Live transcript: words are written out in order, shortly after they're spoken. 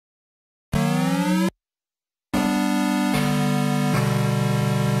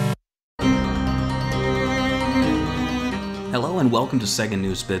and welcome to SEGA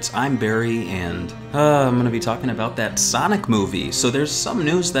News Bits. I'm Barry, and I'm going to be talking about that Sonic movie. So there's some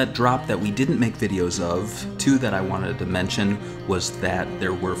news that dropped that we didn't make videos of. Two that I wanted to mention was that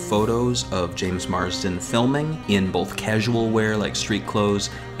there were photos of James Marsden filming in both casual wear, like street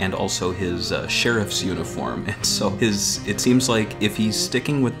clothes, and also his sheriff's uniform. And so it seems like if he's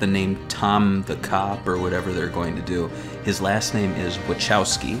sticking with the name Tom the Cop or whatever they're going to do, his last name is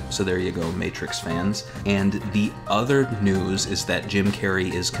Wachowski, so there you go, Matrix fans. And the other news is that Jim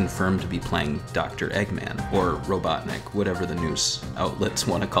Carrey is confirmed to be playing Dr. Eggman, or Robotnik, whatever the news outlets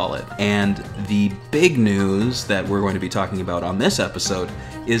want to call it. And the big news that we're going to be talking about on this episode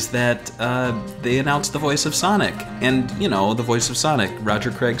is that they announced the voice of Sonic. And, you know, the voice of Sonic,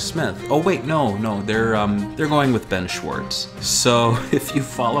 Roger Craig Smith. Oh wait, no, they're going with Ben Schwartz. So if you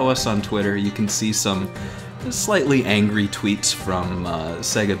follow us on Twitter, you can see some slightly angry tweets from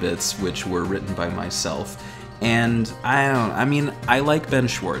SEGA Bits, which were written by myself. And I like Ben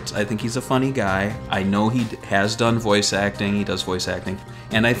Schwartz. I think he's a funny guy. I know he has done voice acting, he does voice acting,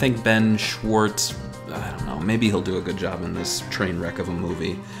 and I think Ben Schwartz, I don't know, maybe he'll do a good job in this train wreck of a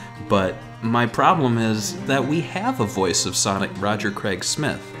movie. But my problem is that we have a voice of Sonic, Roger Craig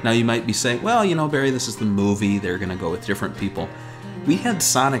Smith. Now you might be saying, well, you know, Barry, this is the movie, they're gonna go with different people. We had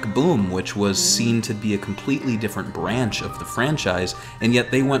Sonic Boom, which was seen to be a completely different branch of the franchise, and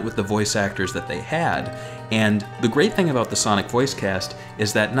yet they went with the voice actors that they had. And the great thing about the Sonic voice cast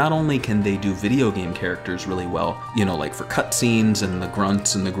is that not only can they do video game characters really well, you know, like for cutscenes and the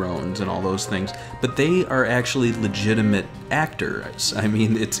grunts and the groans and all those things, but they are actually legitimate actors. I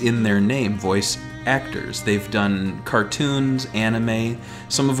mean, it's in their name, voice actors. They've done cartoons, anime,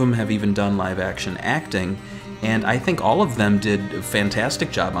 some of them have even done live action acting. And I think all of them did a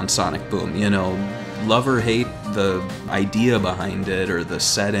fantastic job on Sonic Boom. You know, love or hate the idea behind it, or the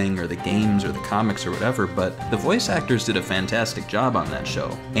setting, or the games, or the comics, or whatever, but the voice actors did a fantastic job on that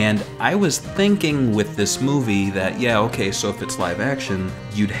show. And I was thinking with this movie that, yeah, okay, so if it's live action,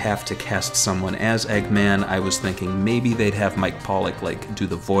 you'd have to cast someone as Eggman. I was thinking maybe they'd have Mike Pollock, like, do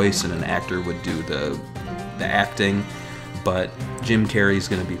the voice, and an actor would do the acting, but Jim Carrey's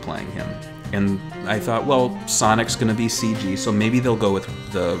gonna be playing him. And I thought, well, Sonic's gonna be CG, so maybe they'll go with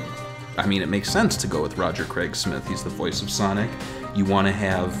it makes sense to go with Roger Craig Smith. He's the voice of Sonic. You want to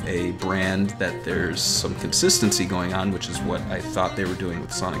have a brand that there's some consistency going on, which is what I thought they were doing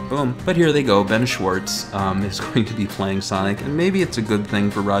with Sonic Boom. But here they go, Ben Schwartz is going to be playing Sonic, and maybe it's a good thing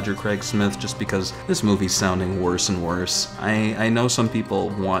for Roger Craig Smith just because this movie's sounding worse and worse. I know some people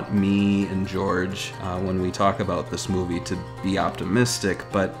want me and George, when we talk about this movie, to be optimistic,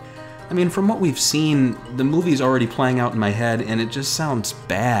 but I mean, from what we've seen, the movie's already playing out in my head, and it just sounds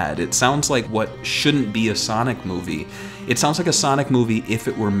bad. It sounds like what shouldn't be a Sonic movie. It sounds like a Sonic movie if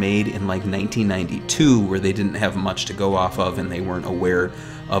it were made in like 1992, where they didn't have much to go off of and they weren't aware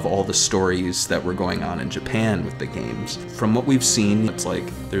of all the stories that were going on in Japan with the games. From what we've seen, it's like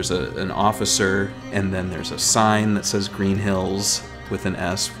there's an officer, and then there's a sign that says Green Hills with an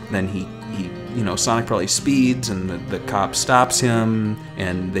S, then you know, Sonic probably speeds, and the cop stops him,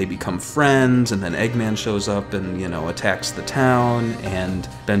 and they become friends, and then Eggman shows up and, you know, attacks the town, and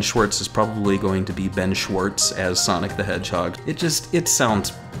Ben Schwartz is probably going to be Ben Schwartz as Sonic the Hedgehog. It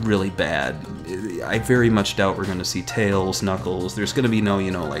sounds really bad. I very much doubt we're going to see Tails, Knuckles. There's going to be no,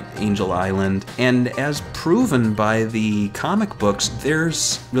 you know, like Angel Island. And as proven by the comic books,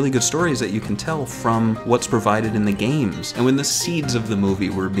 there's really good stories that you can tell from what's provided in the games. And when the seeds of the movie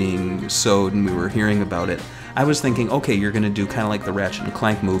were being sowed and we were hearing about it, I was thinking, okay, you're going to do kind of like the Ratchet and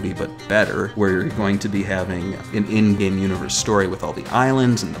Clank movie, but better, where you're going to be having an in-game universe story with all the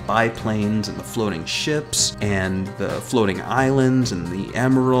islands and the biplanes and the floating ships and the floating islands and the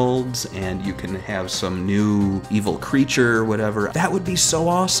emeralds, and you can have some new evil creature or whatever. That would be so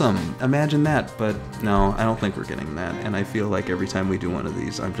awesome. Imagine that, but no, I don't think we're getting that, and I feel like every time we do one of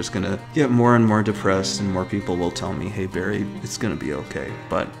these, I'm just going to get more and more depressed, and more people will tell me, hey Barry, it's going to be okay,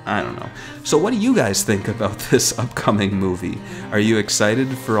 but I don't know. So what do you guys think about this upcoming movie? Are you excited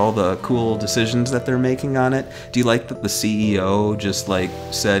for all the cool decisions that they're making on it? Do you like that the CEO just like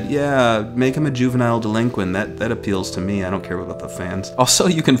said, yeah, make him a juvenile delinquent? That appeals to me. I don't care about the fans. Also,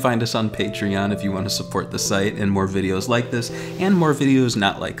 you can find us on Patreon if you want to support the site and more videos like this and more videos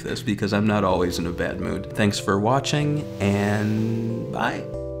not like this, because I'm not always in a bad mood. Thanks for watching, and bye.